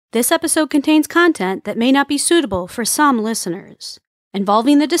This episode contains content that may not be suitable for some listeners,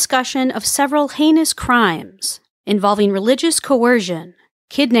 involving the discussion of several heinous crimes involving religious coercion,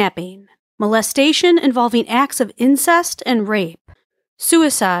 kidnapping, molestation involving acts of incest and rape,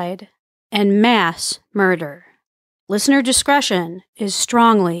 suicide, and mass murder. Listener discretion is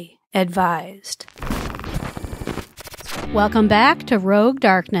strongly advised. Welcome back to Rogue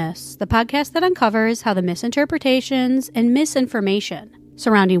Darkness, the podcast that uncovers how the misinterpretations and misinformation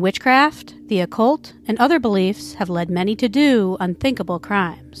surrounding witchcraft, the occult, and other beliefs have led many to do unthinkable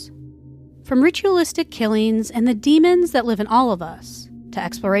crimes. From ritualistic killings and the demons that live in all of us, to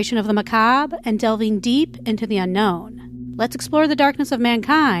exploration of the macabre and delving deep into the unknown, let's explore the darkness of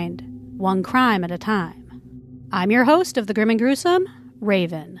mankind, one crime at a time. I'm your host of The Grim and Gruesome,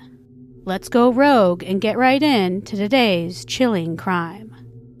 Raven. Let's go rogue and get right into today's chilling crime.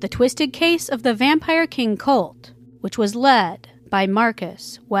 The twisted case of the Vampire King cult, which was led by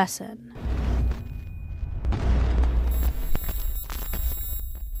Marcus Wesson.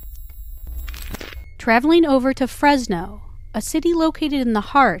 Traveling over to Fresno, a city located in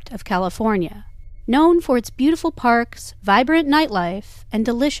the heart of California, known for its beautiful parks, vibrant nightlife, and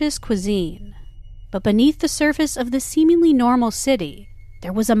delicious cuisine. But beneath the surface of the seemingly normal city,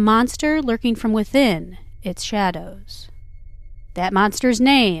 there was a monster lurking from within its shadows. That monster's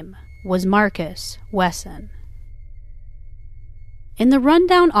name was Marcus Wesson. In the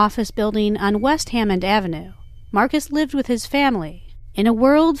rundown office building on West Hammond Avenue, Marcus lived with his family in a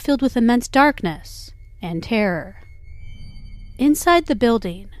world filled with immense darkness and terror. Inside the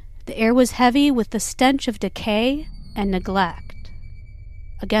building, the air was heavy with the stench of decay and neglect.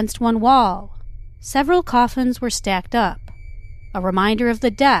 Against one wall, several coffins were stacked up, a reminder of the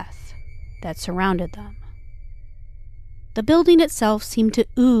death that surrounded them. The building itself seemed to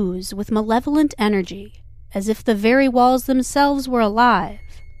ooze with malevolent energy, as if the very walls themselves were alive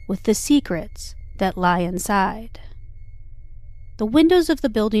with the secrets that lie inside. The windows of the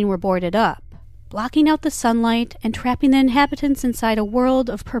building were boarded up, blocking out the sunlight and trapping the inhabitants inside a world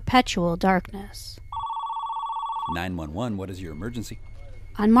of perpetual darkness. 911, what is your emergency?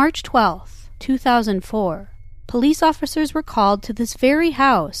 On March 12th, 2004, police officers were called to this very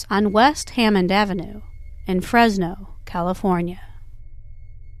house on West Hammond Avenue in Fresno, California.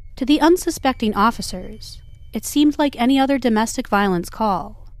 To the unsuspecting officers, it seemed like any other domestic violence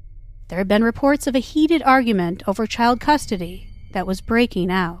call. There had been reports of a heated argument over child custody that was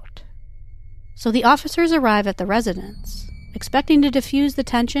breaking out. So the officers arrive at the residence, expecting to diffuse the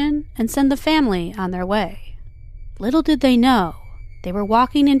tension and send the family on their way. Little did they know, they were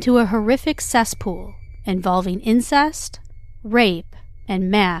walking into a horrific cesspool involving incest, rape, and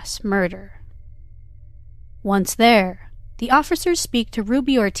mass murder. Once there, the officers speak to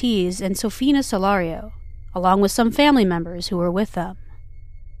Ruby Ortiz and Sofina Solario, along with some family members who were with them.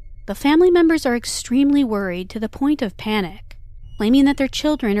 The family members are extremely worried to the point of panic, claiming that their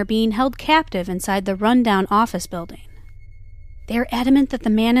children are being held captive inside the rundown office building. They are adamant that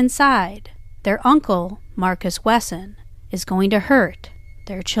the man inside, their uncle, Marcus Wesson, is going to hurt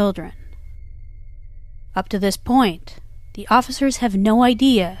their children. Up to this point, the officers have no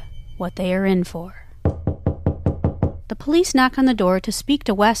idea what they are in for. The police knock on the door to speak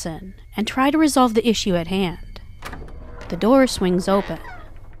to Wesson and try to resolve the issue at hand. The door swings open.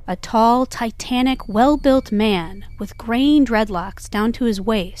 A tall, titanic, well-built man with graying dreadlocks down to his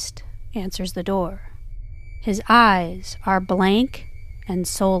waist answers the door. His eyes are blank and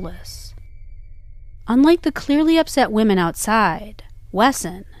soulless. Unlike the clearly upset women outside,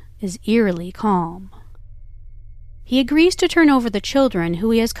 Wesson is eerily calm. He agrees to turn over the children who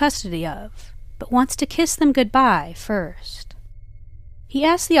he has custody of, but wants to kiss them goodbye first. He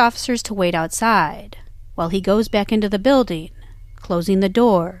asks the officers to wait outside, while he goes back into the building, closing the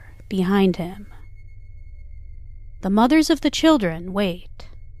door behind him. The mothers of the children wait.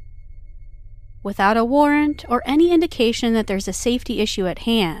 Without a warrant or any indication that there's a safety issue at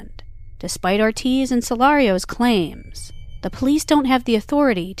hand, despite Ortiz and Solario's claims, the police don't have the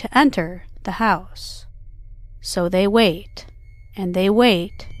authority to enter the house. So they wait, and they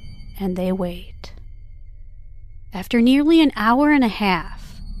wait, and they wait. After nearly an hour and a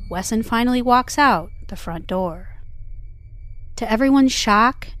half, Wesson finally walks out the front door. To everyone's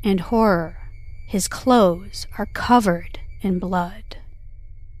shock and horror, his clothes are covered in blood.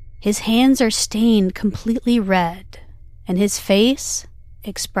 His hands are stained completely red, and his face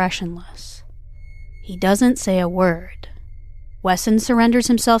expressionless. He doesn't say a word. Wesson surrenders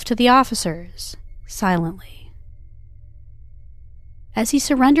himself to the officers, silently. As he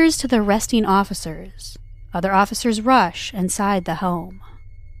surrenders to the resting officers, other officers rush inside the home.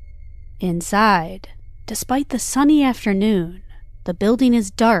 Inside, despite the sunny afternoon, the building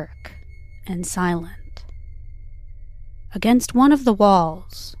is dark and silent. Against one of the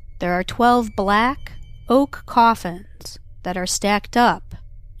walls, there are 12 black oak coffins that are stacked up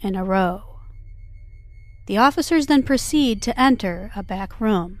in a row. The officers then proceed to enter a back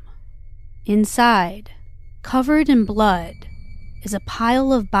room. Inside, covered in blood, is a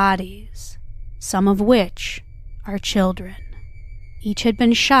pile of bodies, some of which are children. Each had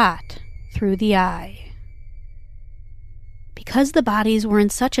been shot through the eye. Because the bodies were in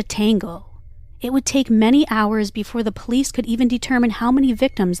such a tangle, it would take many hours before the police could even determine how many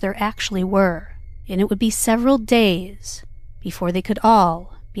victims there actually were, and it would be several days before they could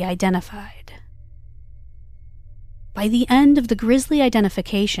all be identified. By the end of the grisly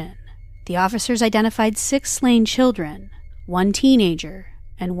identification, the officers identified 6 slain children, 1 teenager,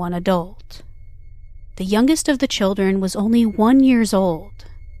 and 1 adult. The youngest of the children was only 1 year old,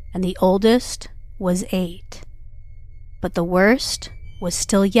 and the oldest was 8. But the worst was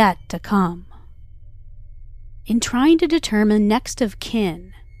still yet to come. In trying to determine next of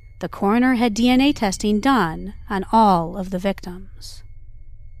kin, the coroner had DNA testing done on all of the victims.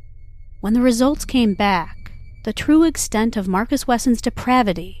 When the results came back, the true extent of Marcus Wesson's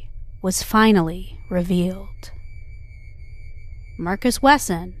depravity was finally revealed. Marcus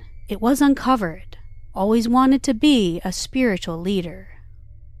Wesson, it was uncovered, always wanted to be a spiritual leader.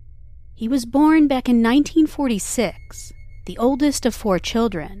 He was born back in 1946, the oldest of 4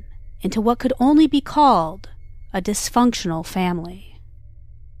 children, into what could only be called a dysfunctional family.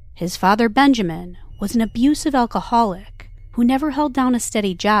 His father, Benjamin, was an abusive alcoholic who never held down a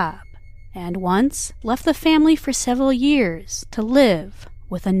steady job and once left the family for several years to live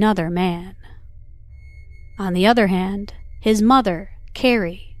with another man. On the other hand, his mother,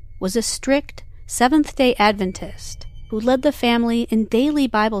 Carrie, was a strict Seventh-day Adventist who led the family in daily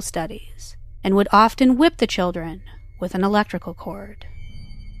Bible studies and would often whip the children with an electrical cord.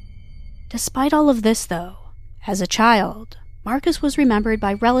 Despite all of this, though, as a child, Marcus was remembered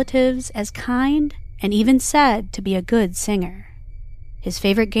by relatives as kind and even said to be a good singer. His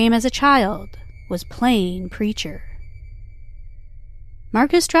favorite game as a child was playing preacher.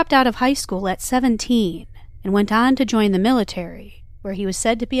 Marcus dropped out of high school at 17 and went on to join the military, where he was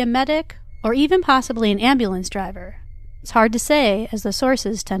said to be a medic or even possibly an ambulance driver. It's hard to say, as the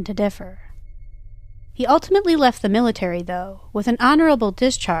sources tend to differ. He ultimately left the military, though, with an honorable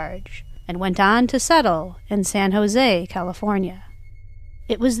discharge, and went on to settle in San Jose, California.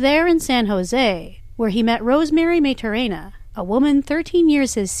 It was there in San Jose where he met Rosemary Maturana, a woman 13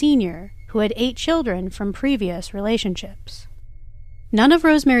 years his senior who had 8 children from previous relationships. None of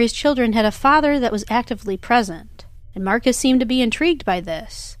Rosemary's children had a father that was actively present, and Marcus seemed to be intrigued by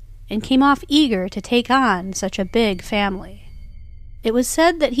this, and came off eager to take on such a big family. It was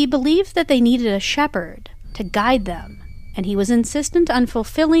said that he believed that they needed a shepherd to guide them, and he was insistent on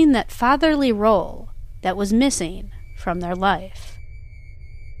fulfilling that fatherly role that was missing from their life.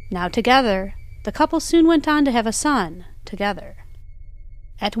 Now together, the couple soon went on to have a son together.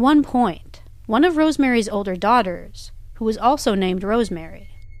 At one point, one of Rosemary's older daughters, who was also named Rosemary,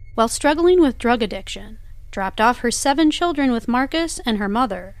 while struggling with drug addiction, dropped off her 7 children with Marcus and her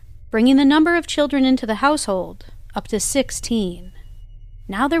mother, bringing the number of children into the household up to 16.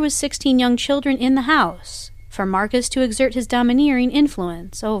 Now there was 16 young children in the house for Marcus to exert his domineering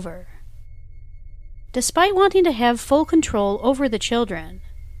influence over. Despite wanting to have full control over the children,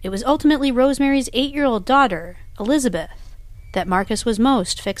 it was ultimately Rosemary's 8-year-old daughter, Elizabeth, that Marcus was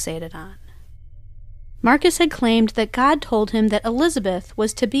most fixated on. Marcus had claimed that God told him that Elizabeth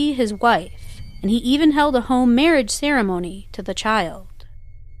was to be his wife, and he even held a home marriage ceremony to the child.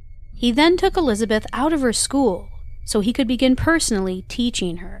 He then took Elizabeth out of her school so he could begin personally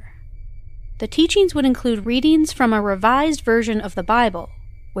teaching her. The teachings would include readings from a revised version of the Bible,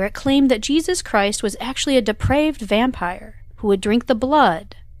 where it claimed that Jesus Christ was actually a depraved vampire who would drink the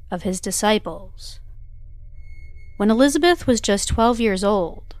blood of his disciples. When Elizabeth was just 12 years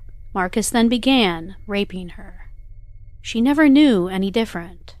old, Marcus then began raping her. She never knew any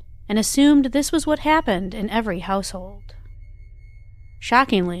different, and assumed this was what happened in every household.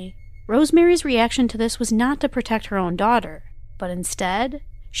 Shockingly, Rosemary's reaction to this was not to protect her own daughter, but instead,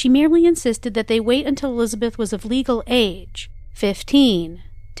 she merely insisted that they wait until Elizabeth was of legal age, 15,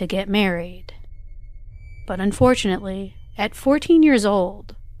 to get married. But unfortunately, at 14 years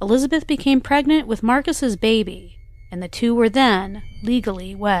old, Elizabeth became pregnant with Marcus's baby, and the two were then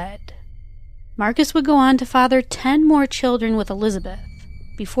legally wed. Marcus would go on to father 10 more children with Elizabeth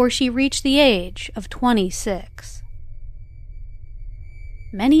before she reached the age of 26.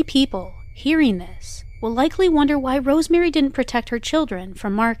 Many people, hearing this, will likely wonder why Rosemary didn't protect her children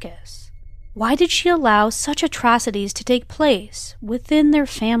from Marcus. Why did she allow such atrocities to take place within their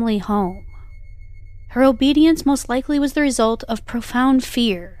family home? Her obedience most likely was the result of profound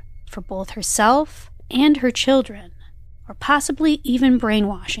fear for both herself and her children, or possibly even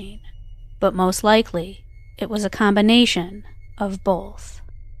brainwashing, but most likely it was a combination of both.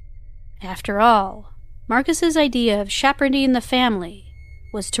 After all, Marcus's idea of shepherding the family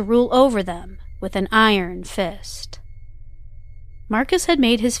was to rule over them with an iron fist. Marcus had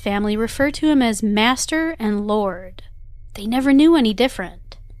made his family refer to him as Master and Lord. They never knew any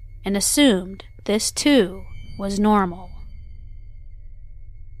different, and assumed this too was normal.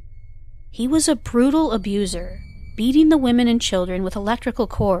 He was a brutal abuser, beating the women and children with electrical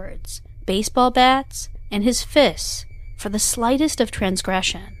cords, baseball bats, and his fists for the slightest of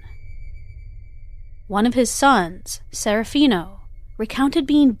transgression. One of his sons, Serafino, recounted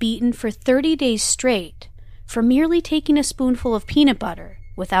being beaten for 30 days straight for merely taking a spoonful of peanut butter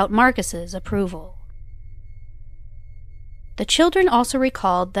without Marcus's approval. The children also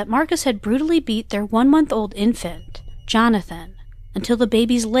recalled that Marcus had brutally beat their 1-month-old infant, Jonathan, until the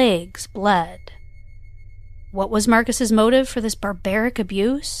baby's legs bled. What was Marcus's motive for this barbaric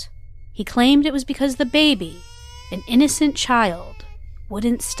abuse? He claimed it was because the baby, an innocent child,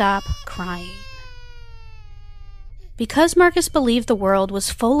 wouldn't stop crying. Because Marcus believed the world was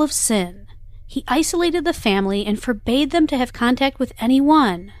full of sin, he isolated the family and forbade them to have contact with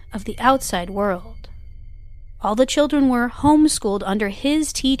anyone of the outside world. All the children were homeschooled under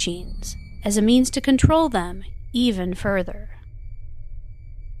his teachings as a means to control them even further.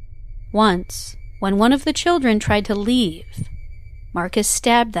 Once, when one of the children tried to leave, Marcus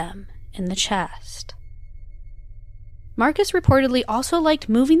stabbed them in the chest. Marcus reportedly also liked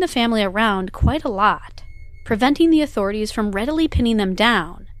moving the family around quite a lot, preventing the authorities from readily pinning them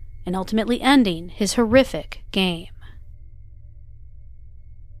down and ultimately ending his horrific game.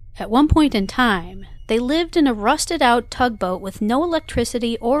 At one point in time, they lived in a rusted-out tugboat with no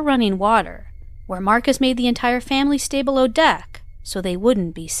electricity or running water, where Marcus made the entire family stay below deck so they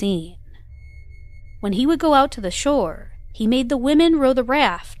wouldn't be seen. When he would go out to the shore, he made the women row the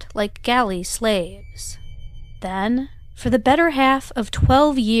raft like galley slaves. Then, for the better half of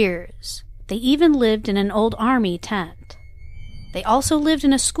 12 years, they even lived in an old army tent. They also lived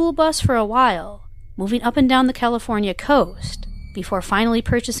in a school bus for a while, moving up and down the California coast, before finally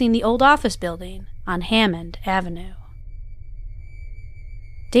purchasing the old office building on Hammond Avenue.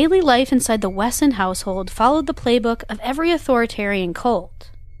 Daily life inside the Wesson household followed the playbook of every authoritarian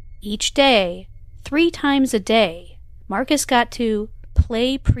cult. Each day, 3 times a day, Marcus got to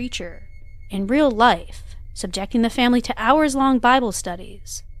play preacher in real life, subjecting the family to hours-long Bible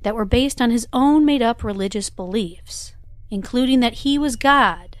studies that were based on his own made-up religious beliefs, including that he was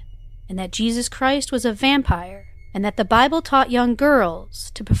God, and that Jesus Christ was a vampire, and that the Bible taught young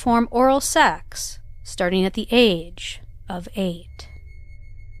girls to perform oral sex starting at the age of 8.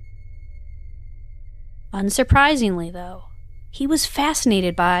 Unsurprisingly, though, he was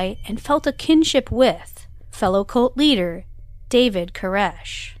fascinated by and felt a kinship with fellow cult leader David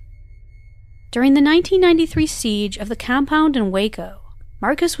Koresh. During the 1993 siege of the compound in Waco,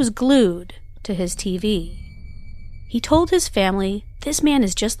 Marcus was glued to his TV. He told his family, "This man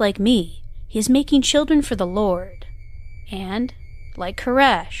is just like me. He is making children for the Lord." And, like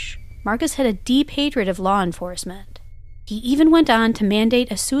Koresh, Marcus had a deep hatred of law enforcement. He even went on to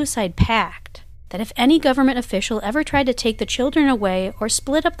mandate a suicide pact that if any government official ever tried to take the children away or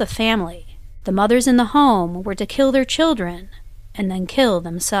split up the family, the mothers in the home were to kill their children and then kill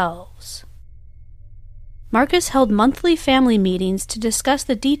themselves. Marcus held monthly family meetings to discuss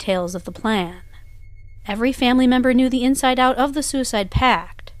the details of the plan. Every family member knew the inside out of the suicide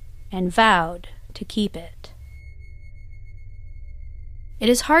pact and vowed to keep it. It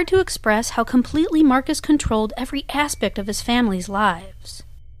is hard to express how completely Marcus controlled every aspect of his family's lives.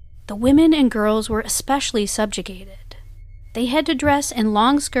 The women and girls were especially subjugated. They had to dress in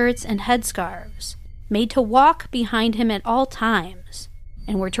long skirts and headscarves, made to walk behind him at all times,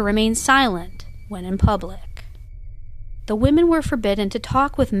 and were to remain silent when in public. The women were forbidden to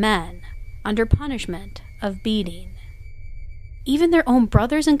talk with men under punishment of beating. Even their own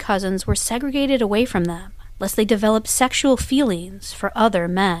brothers and cousins were segregated away from them, lest they develop sexual feelings for other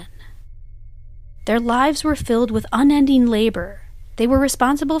men. Their lives were filled with unending labor. They were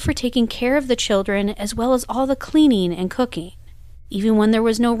responsible for taking care of the children as well as all the cleaning and cooking, even when there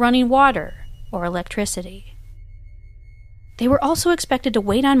was no running water or electricity. They were also expected to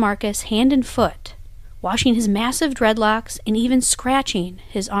wait on Marcus hand and foot, washing his massive dreadlocks and even scratching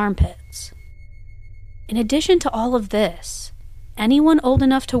his armpits. In addition to all of this, anyone old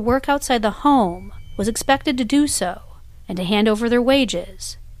enough to work outside the home was expected to do so and to hand over their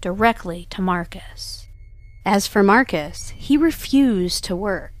wages directly to Marcus. As for Marcus, he refused to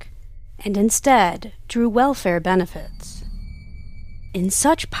work, and instead drew welfare benefits. In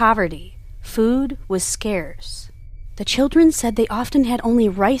such poverty, food was scarce. The children said they often had only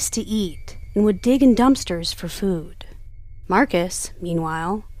rice to eat and would dig in dumpsters for food. Marcus,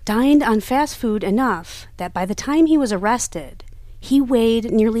 meanwhile, dined on fast food enough that by the time he was arrested, he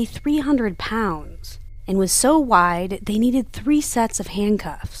weighed nearly 300 pounds and was so wide they needed 3 sets of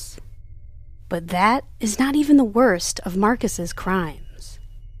handcuffs. But that is not even the worst of Marcus's crimes.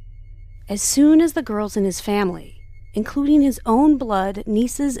 As soon as the girls in his family, including his own blood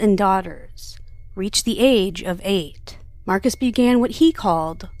nieces and daughters, reached the age of 8, Marcus began what he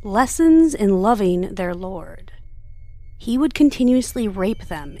called lessons in loving their Lord. He would continuously rape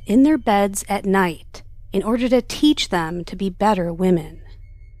them in their beds at night in order to teach them to be better women.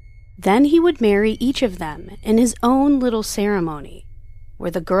 Then he would marry each of them in his own little ceremony,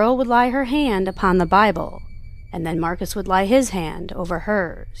 where the girl would lie her hand upon the Bible, and then Marcus would lie his hand over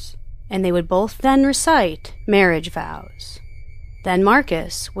hers, and they would both then recite marriage vows. Then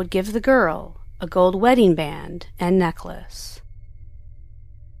Marcus would give the girl a gold wedding band and necklace.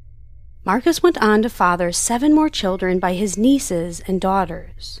 Marcus went on to father 7 more children by his nieces and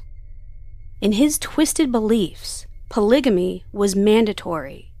daughters. In his twisted beliefs, polygamy was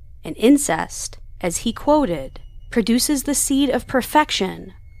mandatory, and incest, as he quoted, produces the seed of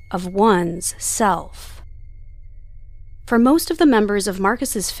perfection of one's self. For most of the members of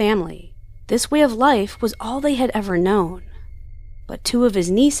Marcus's family, this way of life was all they had ever known. But 2 of his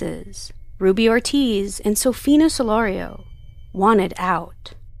nieces, Ruby Ortiz and Sofina Solorio, wanted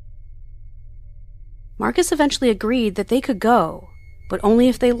out. Marcus eventually agreed that they could go, but only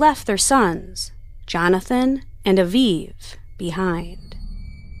if they left their sons, Jonathan and Aviv, behind.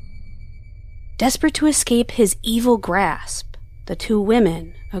 Desperate to escape his evil grasp, the 2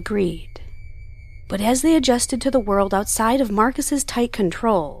 women agreed. But as they adjusted to the world outside of Marcus's tight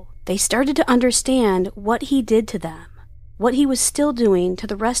control, they started to understand what he did to them, what he was still doing to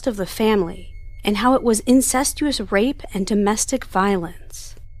the rest of the family, and how it was incestuous rape and domestic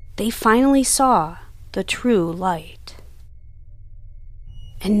violence. They finally saw the true light.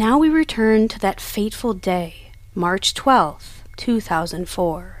 And now we return to that fateful day, March 12th,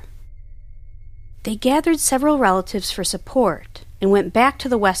 2004. They gathered several relatives for support and went back to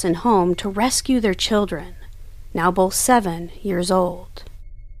the Wesson home to rescue their children, now both 7 years old.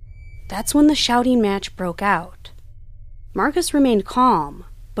 That's when the shouting match broke out. Marcus remained calm,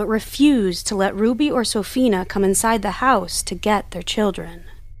 but refused to let Ruby or Sofina come inside the house to get their children.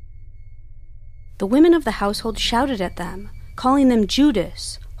 The women of the household shouted at them, calling them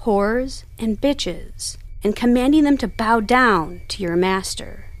Judas, whores, and bitches, and commanding them to bow down to your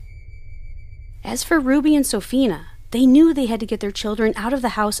master. As for Ruby and Sofina, they knew they had to get their children out of the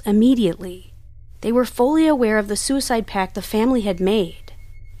house immediately. They were fully aware of the suicide pact the family had made,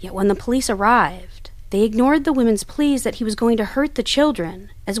 yet when the police arrived, they ignored the women's pleas that he was going to hurt the children,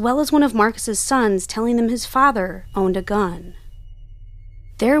 as well as one of Marcus's sons telling them his father owned a gun.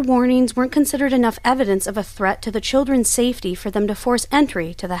 Their warnings weren't considered enough evidence of a threat to the children's safety for them to force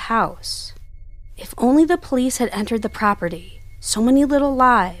entry to the house. If only the police had entered the property, so many little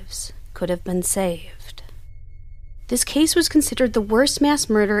lives could have been saved. This case was considered the worst mass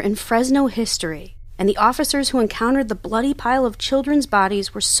murder in Fresno history, and the officers who encountered the bloody pile of children's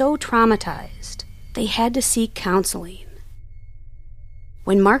bodies were so traumatized, they had to seek counseling.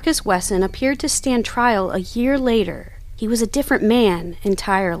 When Marcus Wesson appeared to stand trial a year later, he was a different man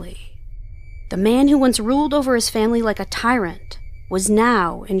entirely. The man who once ruled over his family like a tyrant was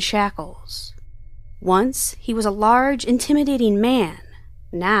now in shackles. Once, he was a large, intimidating man.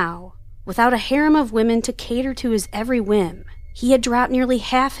 Now, without a harem of women to cater to his every whim, he had dropped nearly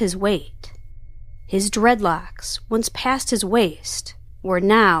half his weight. His dreadlocks, once past his waist, were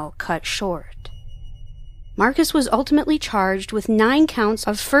now cut short. Marcus was ultimately charged with 9 counts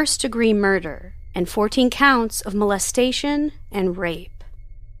of first-degree murder and 14 counts of molestation and rape.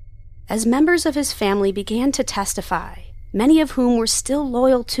 As members of his family began to testify, many of whom were still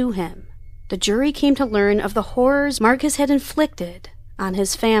loyal to him, the jury came to learn of the horrors Marcus had inflicted on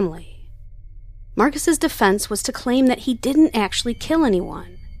his family. Marcus's defense was to claim that he didn't actually kill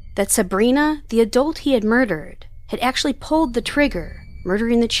anyone, that Sabrina, the adult he had murdered, had actually pulled the trigger,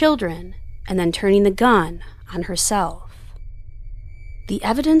 murdering the children, and then turning the gun on herself. The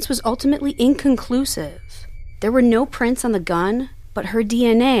evidence was ultimately inconclusive. There were no prints on the gun, but her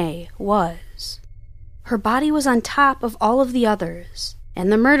DNA was. Her body was on top of all of the others, and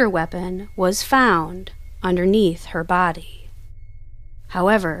the murder weapon was found underneath her body.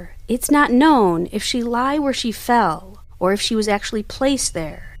 However, it's not known if she lay where she fell, or if she was actually placed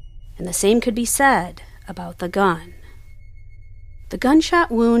there and the same could be said about the gun. The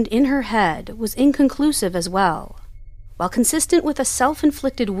gunshot wound in her head was inconclusive as well. While consistent with a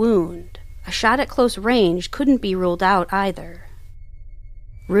self-inflicted wound, a shot at close range couldn't be ruled out either.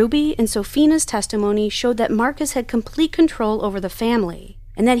 Ruby and Sofina's testimony showed that Marcus had complete control over the family,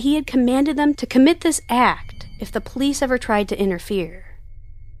 and that he had commanded them to commit this act if the police ever tried to interfere.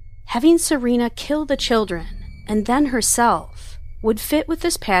 Having Serena kill the children, and then herself, would fit with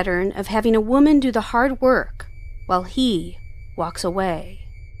this pattern of having a woman do the hard work while he walks away.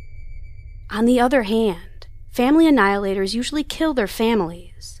 On the other hand, family annihilators usually kill their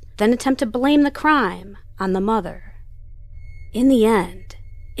families, then attempt to blame the crime on the mother. In the end,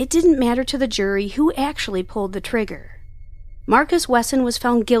 it didn't matter to the jury who actually pulled the trigger. Marcus Wesson was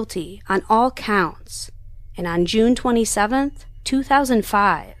found guilty on all counts, and on June 27,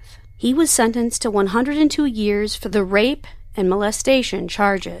 2005, he was sentenced to 102 years for the rape and molestation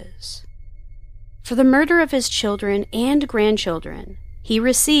charges. For the murder of his children and grandchildren, he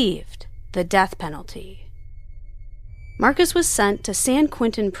received the death penalty. Marcus was sent to San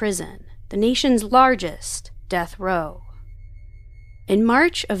Quentin Prison, the nation's largest death row. In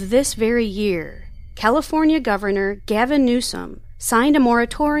March of this very year, California Governor Gavin Newsom signed a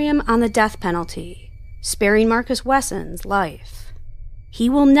moratorium on the death penalty, sparing Marcus Wesson's life. He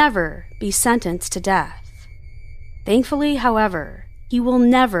will never be sentenced to death. Thankfully, however, he will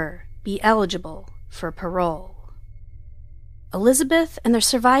never be eligible for parole. Elizabeth and their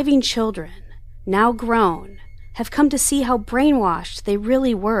surviving children, now grown, have come to see how brainwashed they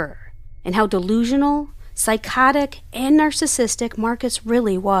really were, and how delusional, psychotic, and narcissistic Marcus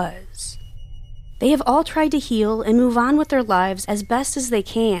really was. They have all tried to heal and move on with their lives as best as they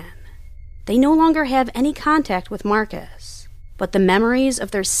can. They no longer have any contact with Marcus, but the memories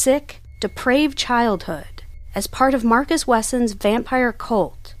of their sick, depraved childhood as part of Marcus Wesson's vampire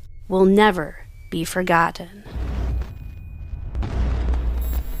cult will never be forgotten.